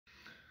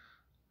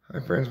Hi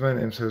friends, my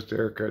name's host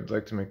Eric. I'd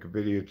like to make a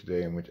video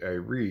today in which I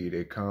read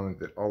a comment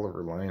that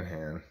Oliver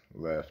Linehan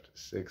left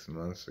 6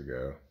 months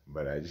ago,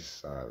 but I just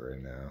saw it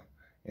right now.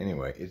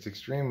 Anyway, it's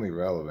extremely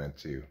relevant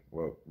to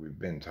what we've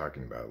been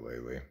talking about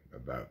lately,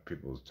 about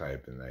people's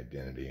type and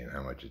identity and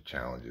how much it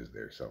challenges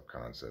their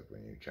self-concept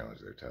when you challenge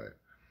their type.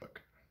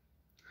 Look,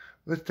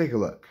 let's take a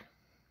look.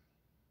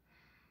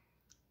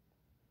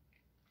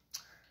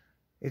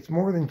 It's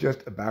more than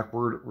just a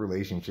backward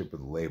relationship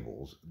with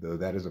labels, though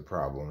that is a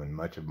problem in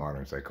much of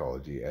modern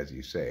psychology, as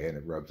you say, and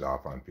it rubs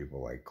off on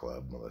people like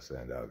Club, Melissa,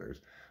 and others.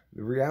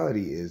 The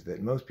reality is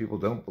that most people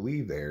don't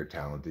believe they are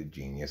talented,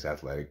 genius,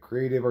 athletic,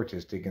 creative,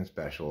 artistic, and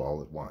special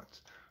all at once.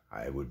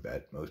 I would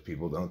bet most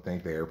people don't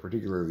think they are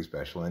particularly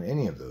special in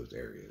any of those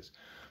areas.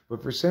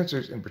 But for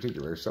censors in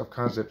particular,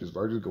 self-concept is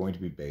largely going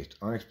to be based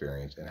on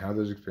experience and how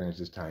those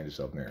experiences tie into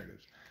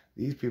self-narratives.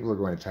 These people are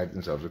going to type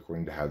themselves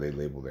according to how they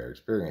label their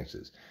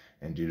experiences.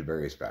 And due to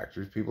various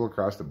factors, people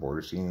across the board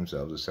are seeing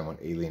themselves as somewhat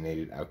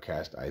alienated,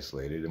 outcast,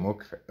 isolated, and will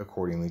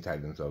accordingly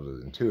type themselves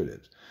as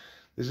intuitives.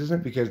 This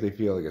isn't because they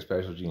feel like a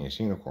special genius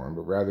unicorn,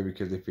 but rather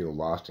because they feel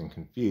lost and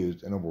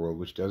confused in a world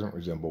which doesn't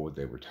resemble what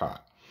they were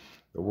taught.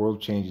 The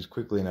world changes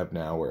quickly enough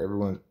now where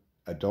everyone's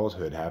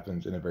adulthood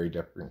happens in a very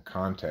different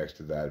context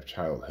to that of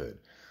childhood.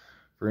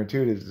 For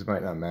intuitives, this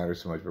might not matter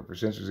so much, but for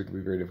censors, it can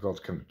be very difficult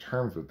to come to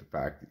terms with the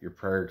fact that your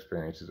prior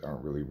experiences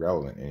aren't really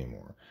relevant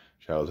anymore.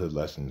 Childhood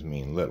lessons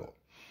mean little.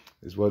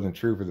 This wasn't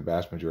true for the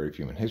vast majority of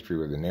human history,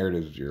 where the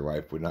narratives of your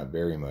life would not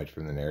vary much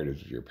from the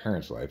narratives of your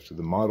parents' life, so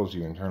the models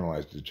you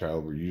internalized as a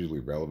child were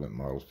usually relevant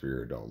models for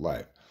your adult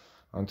life.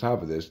 On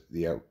top of this,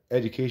 the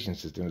education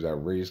system is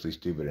outrageously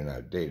stupid and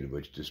outdated,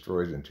 which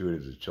destroys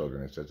intuitives as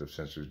children and sets up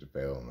censors to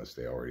fail unless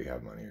they already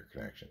have money or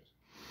connections.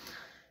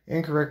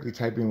 Incorrectly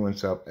typing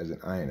oneself as an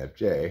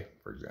INFJ,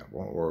 for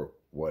example, or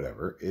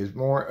whatever, is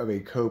more of a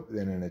cope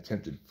than an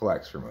attempted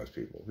flex for most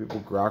people.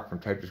 People grok from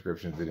type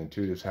descriptions that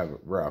intuitives have it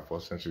rough, while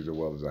censors are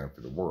well designed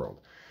for the world.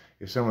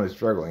 If someone is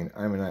struggling,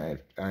 I'm an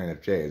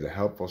INFJ is a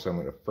helpful,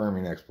 somewhat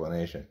affirming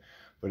explanation.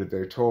 But if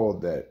they're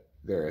told that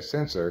they're a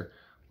censor,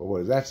 well, what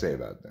does that say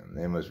about them?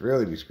 They must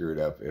really be screwed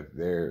up if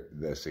they're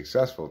the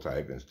successful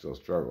type and still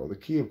struggle. The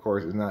key, of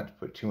course, is not to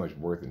put too much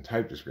worth in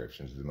type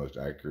descriptions as the most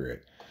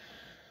accurate,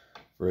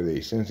 for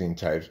the sensing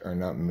types are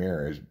not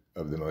mirrors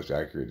of the most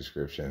accurate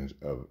descriptions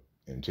of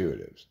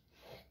intuitives.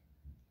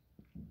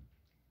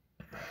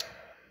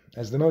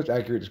 As the most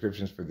accurate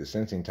descriptions for the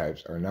sensing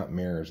types are not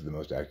mirrors of the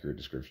most accurate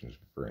descriptions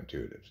for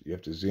intuitives. You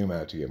have to zoom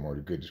out to get more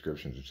good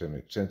descriptions of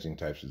sensing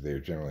types, as they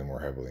are generally more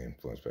heavily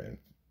influenced by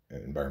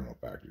environmental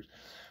factors.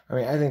 I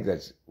mean, I think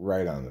that's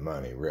right on the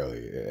money,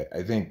 really.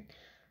 I think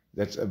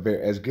that's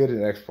as good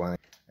an explanation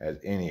as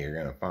any you're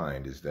going to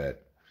find, is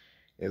that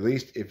at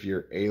least if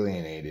you're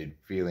alienated,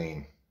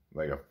 feeling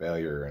like a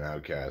failure or an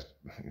outcast,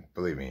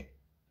 believe me,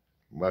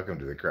 welcome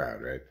to the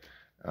crowd, right?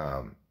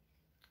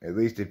 At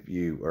least if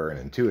you are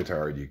an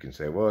intuitard, you can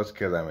say, well, it's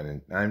because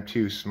I'm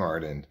too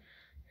smart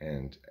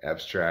and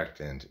abstract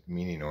and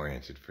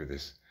meaning-oriented for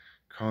this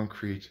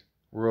concrete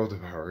world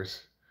of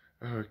ours.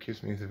 Oh,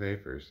 kiss me the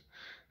vapors.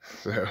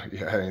 So,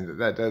 yeah, I mean,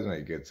 that does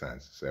make good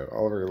sense. So,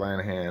 Oliver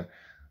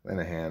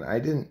Linehan, I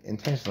didn't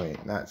intentionally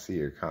not see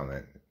your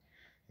comment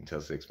until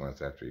 6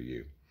 months after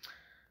you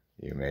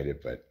made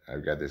it, but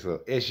I've got this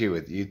little issue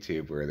with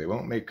YouTube where they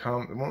won't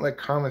let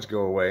comments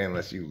go away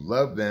unless you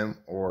love them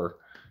or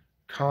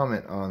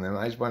comment on them.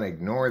 I just want to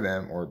ignore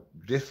them or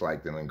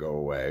dislike them and go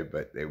away,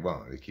 but they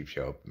won't. They keep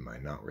showing up in my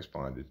not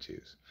responded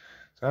to's.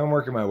 So I'm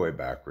working my way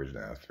backwards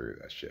now through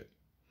that shit.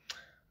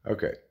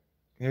 Okay,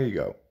 here you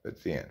go.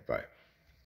 That's the end. Bye.